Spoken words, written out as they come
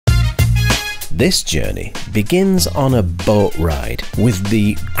This journey begins on a boat ride with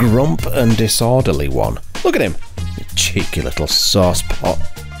the grump and disorderly one. Look at him, cheeky little saucepot.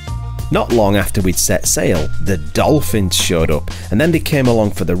 Not long after we'd set sail, the dolphins showed up, and then they came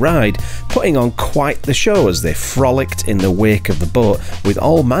along for the ride, putting on quite the show as they frolicked in the wake of the boat with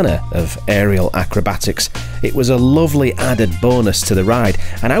all manner of aerial acrobatics. It was a lovely added bonus to the ride,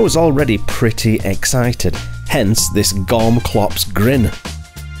 and I was already pretty excited, hence this Gormclops grin.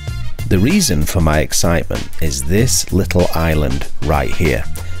 The reason for my excitement is this little island right here.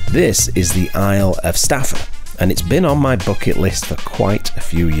 This is the Isle of Staffa, and it's been on my bucket list for quite a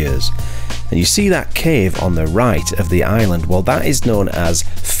few years. And you see that cave on the right of the island? Well, that is known as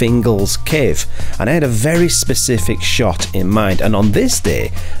Fingal's Cave, and I had a very specific shot in mind, and on this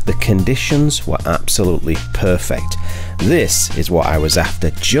day the conditions were absolutely perfect. This is what I was after,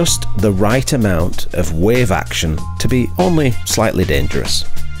 just the right amount of wave action to be only slightly dangerous.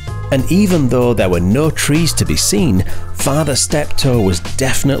 And even though there were no trees to be seen, Father Steptoe was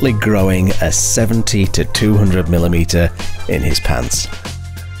definitely growing a 70 to 200mm in his pants.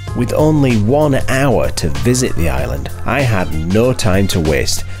 With only 1 hour to visit the island, I had no time to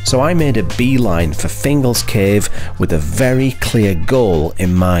waste, so I made a beeline for Fingal's Cave with a very clear goal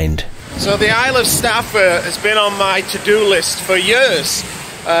in mind. So the Isle of Staffa has been on my to-do list for years,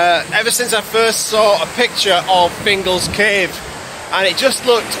 ever since I first saw a picture of Fingal's Cave. And it just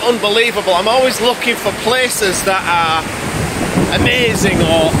looked unbelievable. I'm always looking for places that are amazing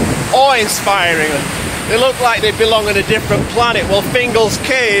or awe-inspiring. They look like they belong on a different planet. Well, Fingal's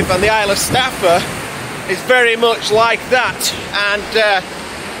Cave and the Isle of Staffa is very much like that. And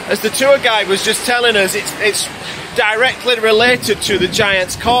as the tour guide was just telling us, it's directly related to the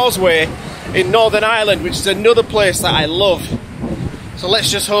Giant's Causeway in Northern Ireland, which is another place that I love. So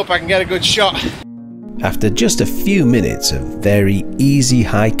let's just hope I can get a good shot. After just a few minutes of very easy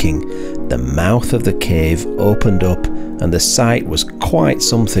hiking, the mouth of the cave opened up and the sight was quite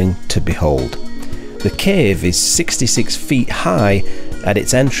something to behold. The cave is 66 feet high at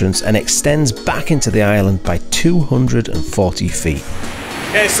its entrance and extends back into the island by 240 feet.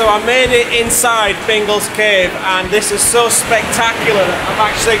 Okay, so I made it inside Fingal's Cave, and this is so spectacular. I've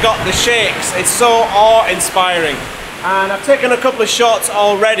actually got the shakes. It's so awe-inspiring. And I've taken a couple of shots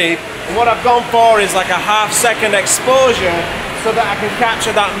already, and what I've gone for is like a half-second exposure so that I can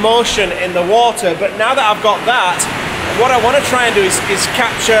capture that motion in the water. But now that I've got that, what I want to try and do is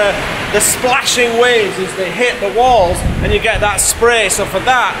capture the splashing waves as they hit the walls and you get that spray. So for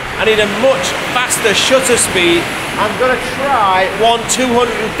that, I need a much faster shutter speed. I'm going to try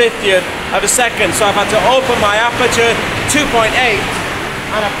 1/250th of a second. So I've had to open my aperture to 2.8.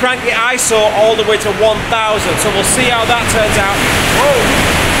 and I crank the ISO all the way to 1000, so we'll see how that turns out. Whoa!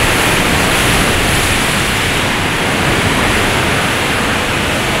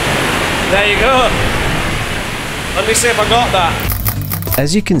 There you go. Let me see if I got that.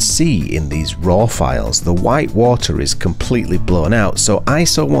 As you can see in these raw files, the white water is completely blown out, so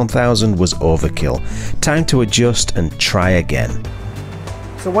ISO 1000 was overkill. Time to adjust and try again.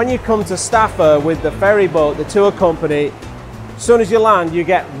 So when you come to Staffa with the ferry boat, the tour company, as soon as you land, you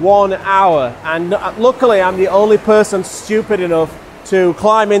get 1 hour, and luckily I'm the only person stupid enough to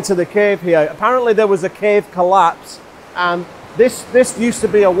climb into the cave here. Apparently there was a cave collapse, and this used to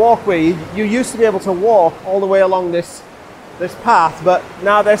be a walkway. You used to be able to walk all the way along this path, but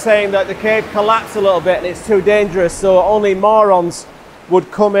now they're saying that the cave collapsed a little bit and it's too dangerous, so only morons would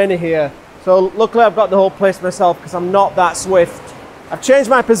come in here. So luckily I've got the whole place myself because I'm not that swift. I've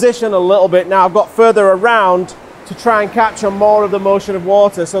changed my position a little bit now. I've got further around to try and capture more of the motion of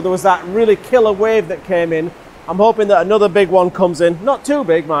water. So there was that really killer wave that came in. I'm hoping that another big one comes in. Not too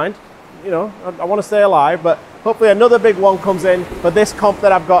big, mind. You know, I want to stay alive, but hopefully another big one comes in for this comp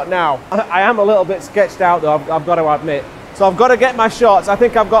that I've got now. I am a little bit sketched out though, I've got to admit. So I've got to get my shots. I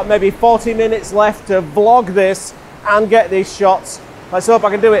think I've got maybe 40 minutes left to vlog this and get these shots. Let's hope I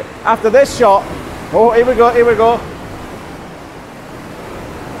can do it. After this shot, oh, here we go, here we go.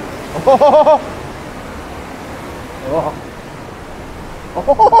 Oh. Oh.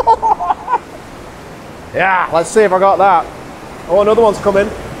 Yeah, let's see if I got that. Oh, another one's coming.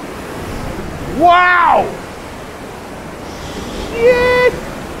 Wow! Shit!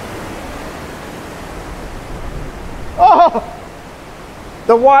 Oh!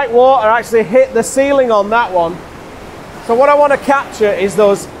 The white water actually hit the ceiling on that one. So what I want to capture is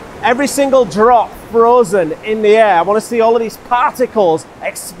those, every single drop frozen in the air. I want to see all of these particles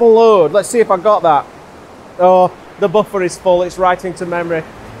explode. Let's see if I got that. Oh, the buffer is full, it's writing to memory.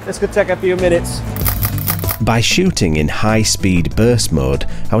 This could take a few minutes. By shooting in high-speed burst mode,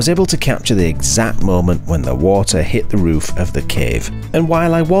 I was able to capture the exact moment when the water hit the roof of the cave. And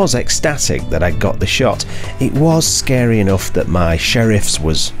while I was ecstatic that I got the shot, it was scary enough that my sheriff's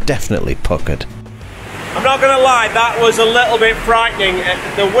was definitely puckered. I'm not going to lie, that was a little bit frightening.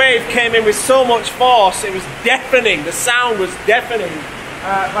 The wave came in with so much force, it was deafening, the sound was deafening.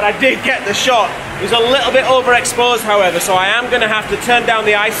 But I did get the shot. It was a little bit overexposed, however, so I am going to have to turn down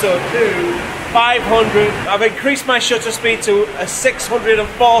the ISO to 500. I've increased my shutter speed to a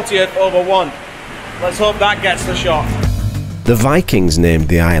 640th over 1. Let's hope that gets the shot. The Vikings named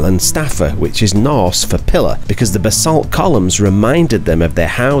the island Staffa, which is Norse for pillar, because the basalt columns reminded them of their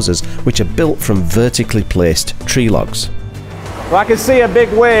houses, which are built from vertically placed tree logs. Well, I can see a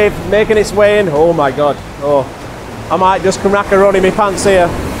big wave making its way in. Oh my god. Oh, I might just come macaroni my pants here.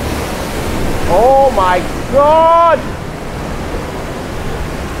 Oh my god!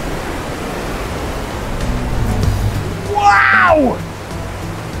 Wow!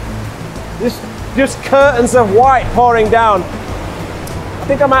 Just curtains of white pouring down. I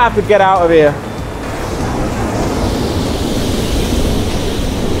think I might have to get out of here.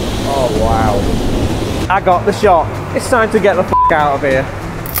 Oh wow. I got the shot. It's time to get the f out of here.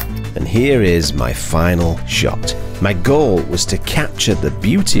 And here is my final shot. My goal was to capture the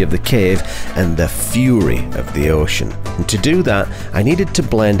beauty of the cave and the fury of the ocean. And to do that, I needed to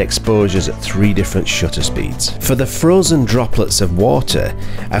blend exposures at 3 different shutter speeds. For the frozen droplets of water,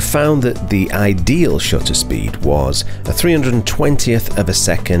 I found that the ideal shutter speed was a 320th of a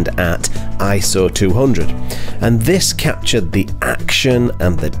second at ISO 200. And this captured the action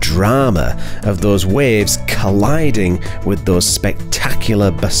and the drama of those waves colliding with those spectacular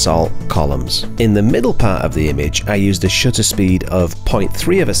basalt columns. In the middle part of the image, I used a shutter speed of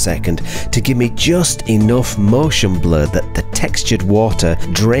 0.3 of a second to give me just enough motion blur that the textured water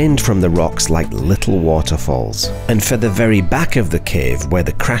drained from the rocks like little waterfalls. And for the very back of the cave, where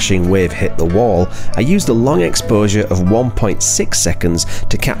the crashing wave hit the wall, I used a long exposure of 1.6 seconds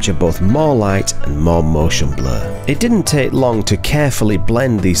to capture both more light and more motion blur. It didn't take long to carefully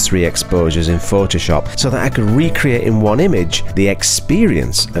blend these 3 exposures in Photoshop so that I could recreate in one image the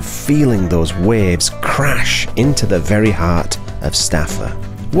experience of feeling those waves crash into the very heart of Staffa.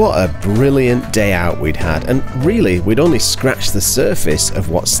 What a brilliant day out we'd had, and really we'd only scratched the surface of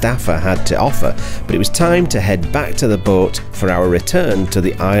what Staffa had to offer, but it was time to head back to the boat for our return to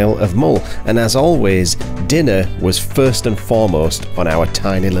the Isle of Mull, and as always, dinner was first and foremost on our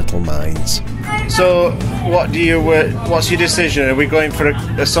tiny little minds. So what's your decision? Are we going for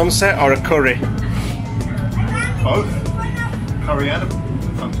a sunset or a curry? Both. Curry and a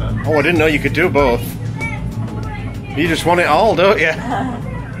sunset. Oh, I didn't know you could do both. You just want it all, don't you?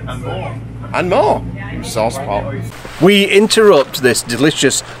 And more. And more. Sauce pot. We interrupt this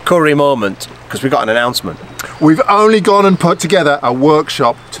delicious curry moment because we got an announcement. We've only gone and put together a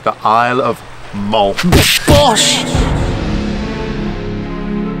workshop to the Isle of Mull. Bosh!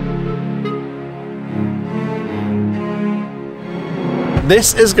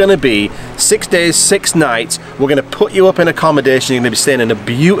 This is going to be 6 days, 6 nights. We're going to put you up in accommodation. You're going to be staying in a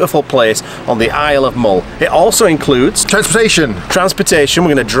beautiful place on the Isle of Mull. It also includes Transportation.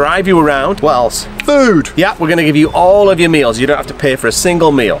 We're going to drive you around. What else? Food. Yeah, we're going to give you all of your meals. You don't have to pay for a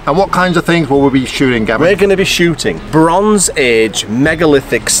single meal. And what kinds of things will we be shooting, Gavin? We're going to be shooting Bronze Age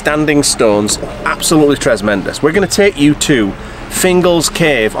megalithic standing stones. Absolutely tremendous. We're going to take you to Fingal's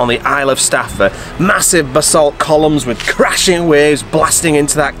Cave on the Isle of Staffa. Massive basalt columns with crashing waves blasting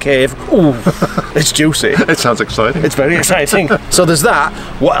into that cave. Ooh, it's juicy. It sounds exciting. It's very exciting. So there's that.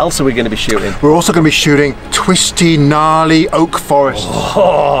 What else are we going to be shooting? We're also going to be shooting twisty, gnarly oak forests.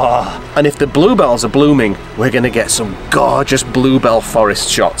 Oh. And if the bluebells are blooming, we're going to get some gorgeous bluebell forest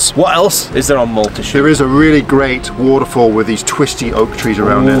shots. What else is there on Mull to shoot? There is a really great waterfall with these twisty oak trees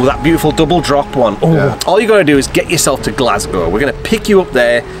around it. That beautiful double drop one. Yeah. All you got to do is get yourself to Glasgow. We're going to pick you up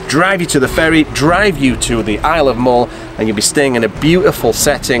there, drive you to the ferry, drive you to the Isle of Mull, and you'll be staying in a beautiful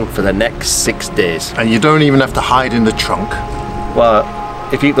setting for the next 6 days. And you don't even have to hide in the trunk. Well,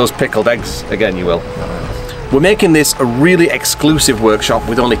 if you eat those pickled eggs again, you will. We're making this a really exclusive workshop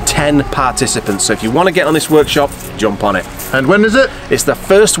with only 10 participants, so if you want to get on this workshop, jump on it. And when is it? It's the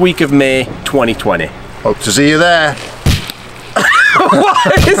first week of May 2020. Hope to see you there.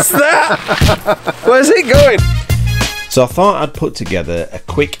 What is that? Where's it going? So I thought I'd put together a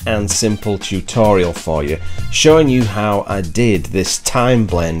quick and simple tutorial for you, showing you how I did this time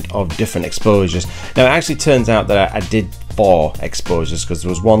blend of different exposures. Now it actually turns out that I did 4 exposures because there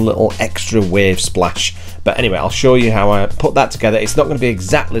was one little extra wave splash. But anyway, I'll show you how I put that together. It's not going to be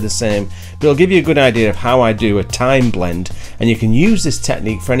exactly the same, but it'll give you a good idea of how I do a time blend, and you can use this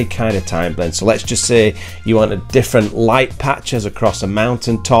technique for any kind of time blend. So let's just say you want a different light patches across a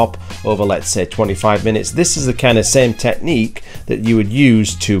mountain top over, let's say, 25 minutes. This is the kind of same technique that you would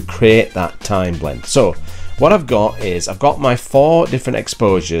use to create that time blend. So what I've got is I've got my 4 different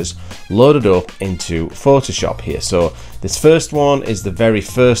exposures loaded up into Photoshop here. So this first one is the very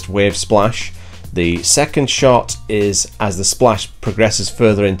first wave splash. The second shot is as the splash progresses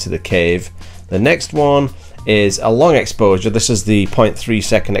further into the cave. The next one is a long exposure. This is the 0.3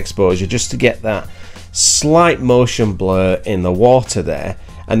 second exposure, just to get that slight motion blur in the water there.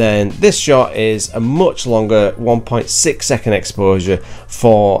 And then this shot is a much longer 1.6 second exposure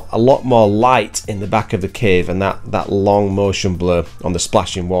for a lot more light in the back of the cave and that long motion blur on the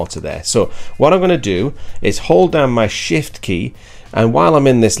splashing water there. So what I'm going to do is hold down my shift key, and while I'm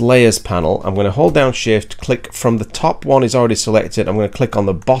in this layers panel, I'm going to hold down shift, click from the top one is already selected, I'm going to click on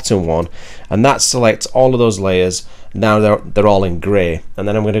the bottom one, and that selects all of those layers. Now they're all in grey, and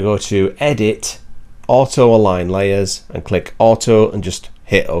then I'm going to go to edit, auto align layers, and click auto and just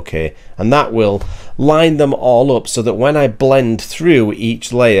hit OK, and that will line them all up so that when I blend through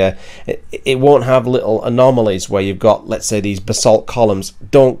each layer, it won't have little anomalies where you've got, let's say, these basalt columns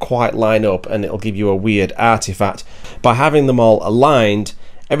don't quite line up and it'll give you a weird artifact. By having them all aligned,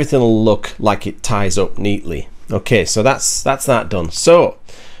 everything will look like it ties up neatly. Okay, so that's that done. So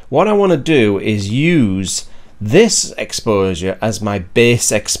what I want to do is use this exposure as my base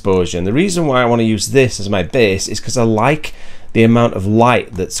exposure, and the reason why I want to use this as my base is because I like the amount of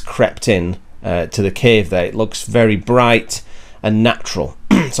light that's crept in to the cave there. It looks very bright and natural.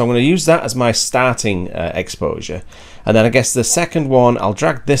 So I'm going to use that as my starting exposure, and then I guess the second one, I'll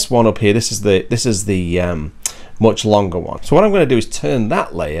drag this one up here. This is the much longer one. So what I'm going to do is turn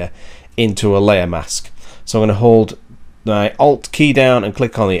that layer into a layer mask. So I'm going to hold my Alt key down and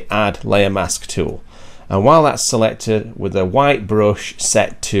click on the Add Layer Mask tool. And while that's selected with a white brush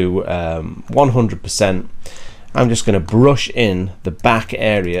set to 100%, I'm just going to brush in the back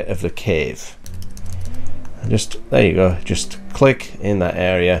area of the cave. And just, there you go, just click in that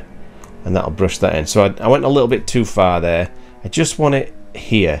area and that'll brush that in. So I went a little bit too far there. I just want it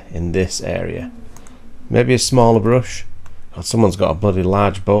here in this area. Maybe a smaller brush. God, someone's got a bloody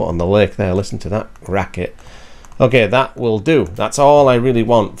large boat on the lake there. Listen to that racket. Okay, that will do. That's all I really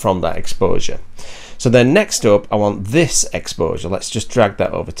want from that exposure. So then next up, I want this exposure. Let's just drag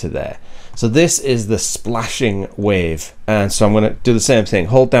that over to there. So this is the splashing wave. And so I'm going to do the same thing.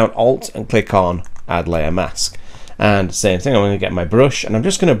 Hold down Alt and click on Add Layer Mask. And same thing, I'm going to get my brush and I'm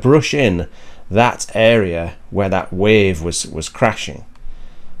just going to brush in that area where that wave was crashing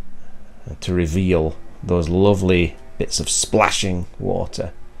to reveal those lovely bits of splashing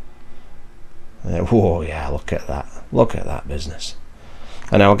water. Whoa, yeah, look at that. Look at that business.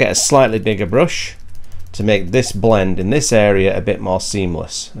 And I'll get a slightly bigger brush to make this blend in this area a bit more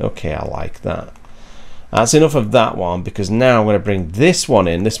seamless. Okay, I like that. That's enough of that one, because now I'm going to bring this one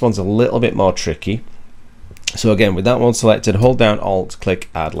in. This one's a little bit more tricky. So again, with that one selected, hold down Alt, click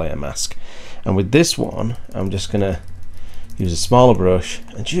Add Layer Mask. And with this one, I'm just going to use a smaller brush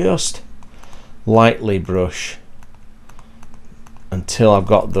and just lightly brush until I've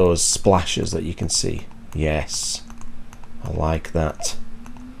got those splashes that you can see. Yes, I like that.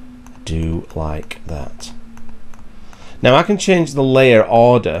 Do like that. Now I can change the layer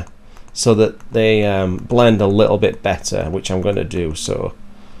order so that they blend a little bit better, which I'm going to do. So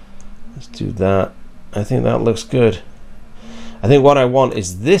let's do that. I think that looks good. I think what I want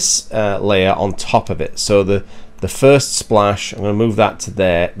is this layer on top of it. So the first splash, I'm going to move that to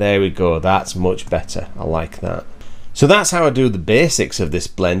there. There we go. That's much better. I like that. So that's how I do the basics of this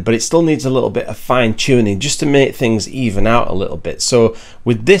blend, but it still needs a little bit of fine tuning just to make things even out a little bit. So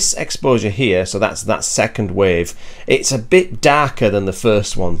with this exposure here, so that's that second wave, it's a bit darker than the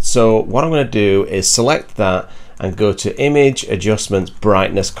first one. So what I'm going to do is select that and go to Image, Adjustments,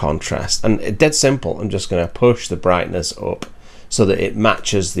 Brightness, Contrast. And dead simple, I'm just going to push the brightness up so that it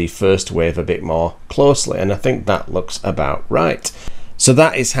matches the first wave a bit more closely. And I think that looks about right. So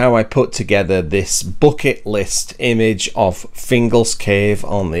that is how I put together this bucket list image of Fingal's Cave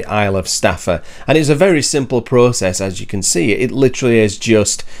on the Isle of Staffa. And it's a very simple process, as you can see. It literally is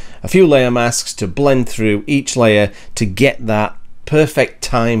just a few layer masks to blend through each layer to get that perfect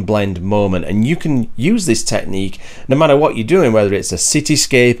time blend moment. And you can use this technique no matter what you're doing, whether it's a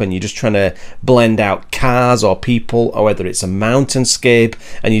cityscape and you're just trying to blend out cars or people, or whether it's a mountainscape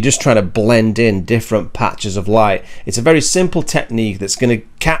and you're just trying to blend in different patches of light. It's a very simple technique that's going to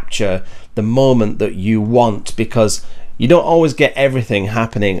capture the moment that you want, because You don't always get everything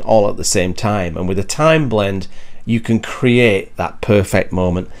happening all at the same time, and with a time blend you can create that perfect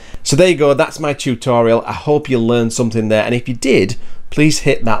moment. So there you go, that's my tutorial. I hope you learned something there, and if you did, please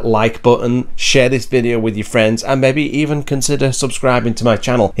hit that like button, share this video with your friends, and maybe even consider subscribing to my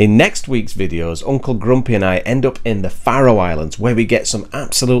channel. In next week's videos, Uncle Grumpy and I end up in the Faroe Islands, where we get some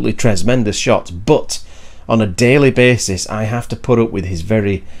absolutely tremendous shots, but on a daily basis I have to put up with his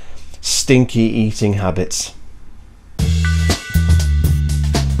very stinky eating habits.